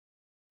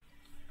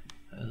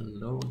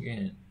Hello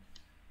again.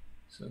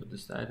 So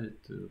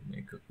decided to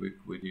make a quick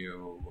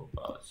video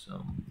about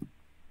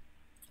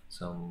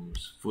some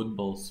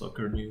football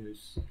soccer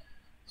news.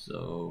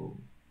 So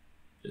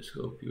just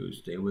hope you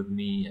stay with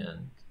me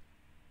and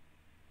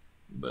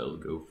we'll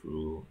go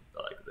through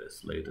like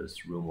this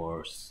latest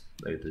rumors,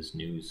 latest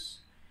news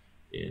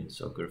in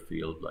soccer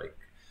field, like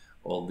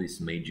all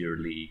these major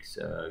leagues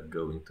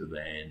going to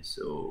the end.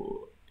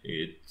 So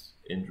it's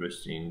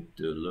interesting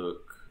to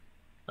look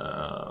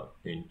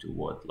into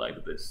what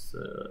like this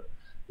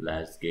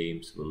last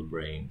games will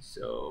bring.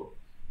 So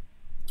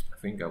I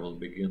think I will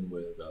begin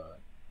with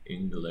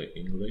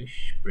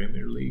English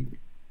Premier League.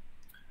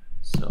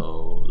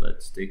 So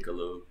let's take a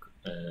look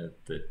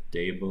at the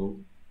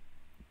table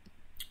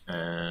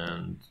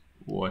and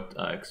what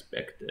I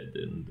expected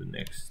in the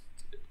next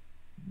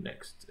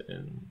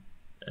and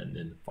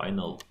in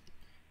final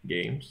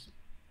games.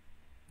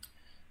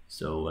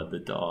 So at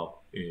the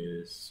top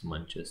is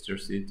Manchester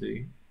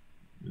City.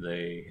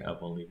 They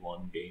have only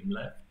one game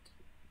left.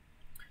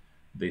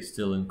 They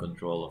still in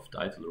control of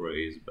title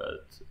race,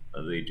 but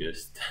they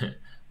just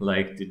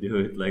like to do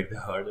it like the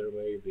harder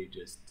way. They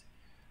just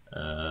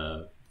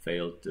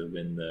failed to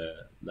win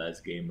the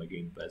last game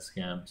against West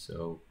Ham,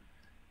 so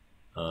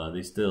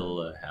they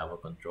still have a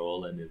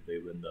control. And if they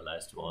win the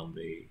last one,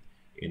 they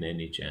in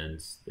any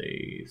chance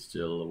they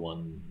still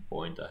 1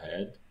 point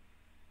ahead.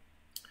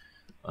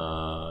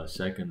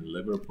 Second,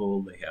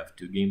 Liverpool. They have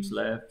 2 games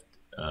left.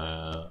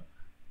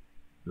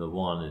 The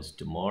one is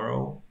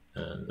tomorrow,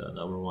 and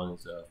another one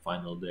is a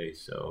final day.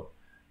 So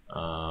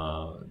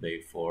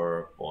they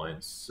 4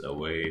 points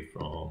away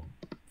from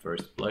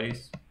first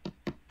place.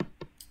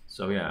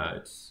 So yeah,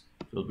 it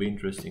will be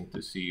interesting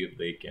to see if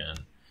they can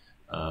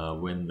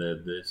win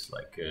this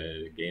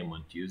game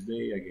on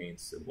Tuesday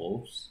against the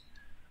Wolves,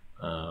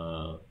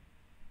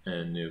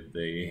 and if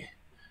they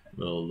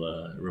will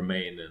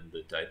remain in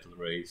the title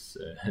race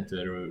at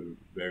the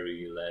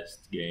very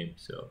last game.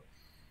 So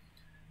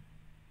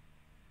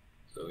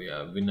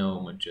yeah, we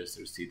know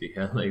Manchester City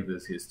had like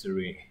this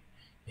history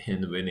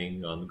in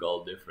winning on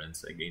goal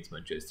difference against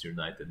Manchester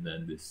United, and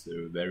then this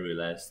very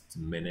last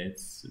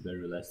minutes,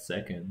 very last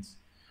seconds.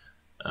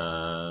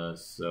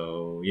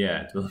 So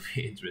yeah, it will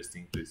be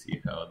interesting to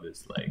see how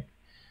this like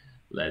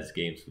last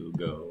games will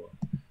go.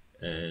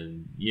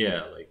 And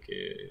yeah,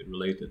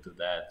 related to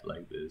that,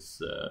 like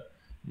this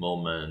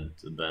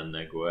moment, then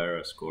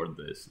Aguero scored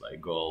this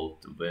like goal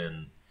to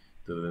win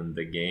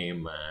the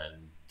game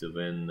and to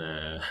win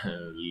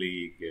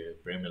league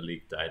Premier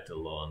League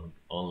title on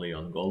only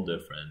on goal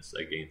difference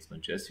against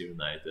Manchester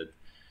United.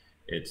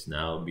 It's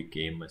now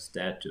became a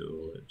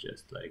statue,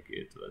 just like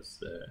it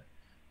was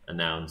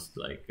announced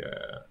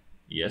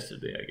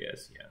yesterday, I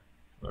guess, yeah,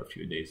 or a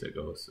few days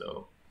ago.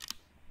 So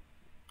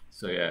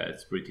yeah,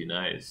 it's pretty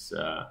nice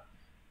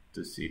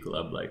to see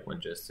club like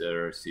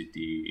Manchester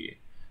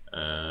City.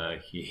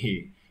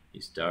 He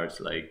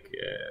starts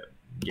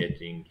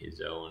getting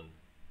his own.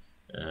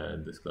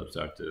 This club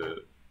start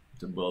to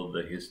build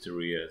the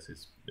history, as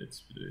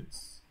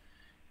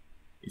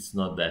it's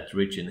not that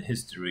rich in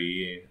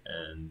history.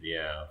 And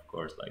yeah, of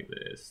course, like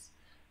this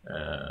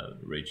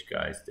rich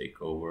guys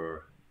take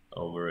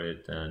over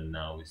it, and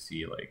now we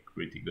see like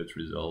pretty good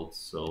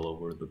results all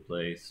over the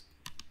place.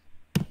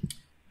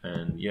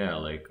 And yeah,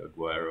 like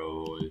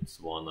Aguero, it's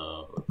one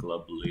of a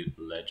club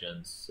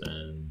legends,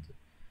 and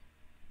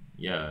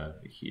yeah,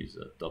 he's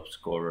a top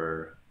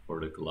scorer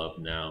for the club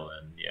now.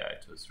 And yeah,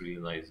 it was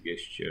really nice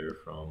gesture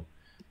from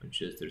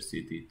Manchester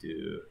City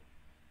to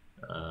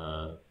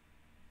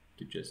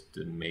just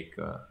to make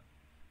a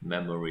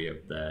memory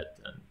of that.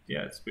 And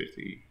yeah, it's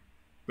pretty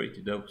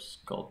dope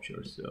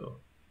sculpture. So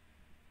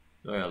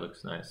yeah,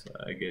 looks nice.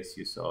 I guess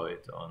you saw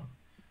it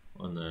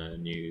on the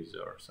news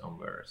or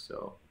somewhere.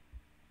 So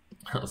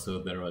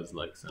also there was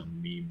like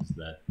some memes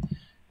that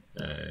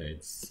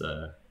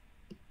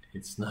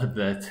it's not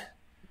that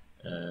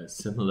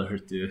similar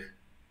to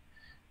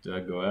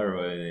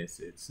Aguero, and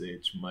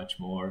it's much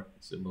more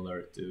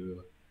similar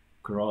to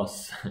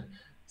Cross.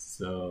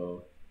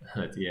 So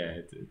but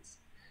yeah, it's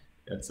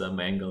at some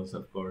angles,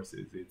 of course,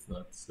 it's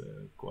not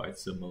quite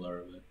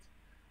similar, but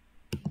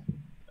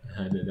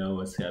I don't know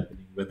what's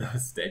happening with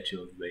those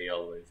statues. They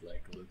always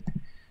like look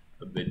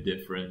a bit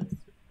different.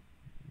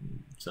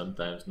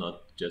 Sometimes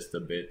not just a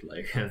bit,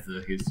 like as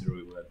the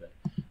history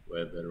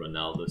with the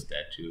Ronaldo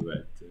statue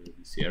at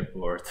this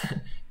airport.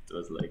 It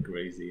was like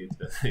crazy.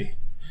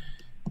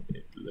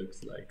 It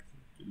looks like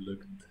it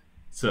looked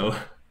so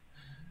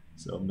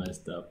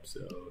messed up.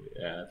 So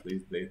yeah, at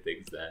least they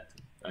fixed that.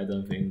 I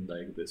don't think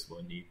like this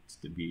one needs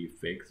to be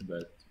fixed,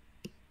 but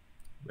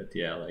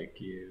yeah, like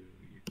you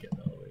can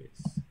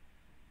always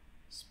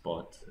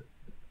spot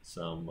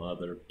some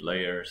other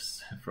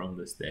players from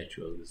the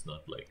statue. It's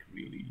not like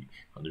really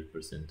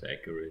 100%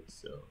 accurate.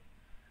 So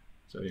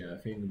yeah, I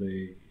think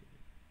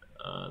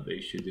they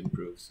should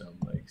improve some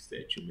like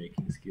statue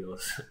making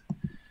skills.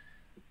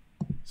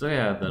 So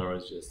yeah, that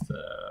was just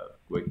a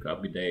quick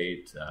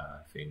update.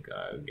 I think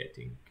I'm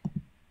getting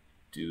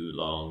too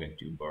long and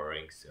too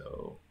boring,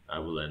 so I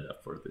will end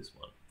up for this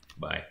one.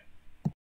 Bye.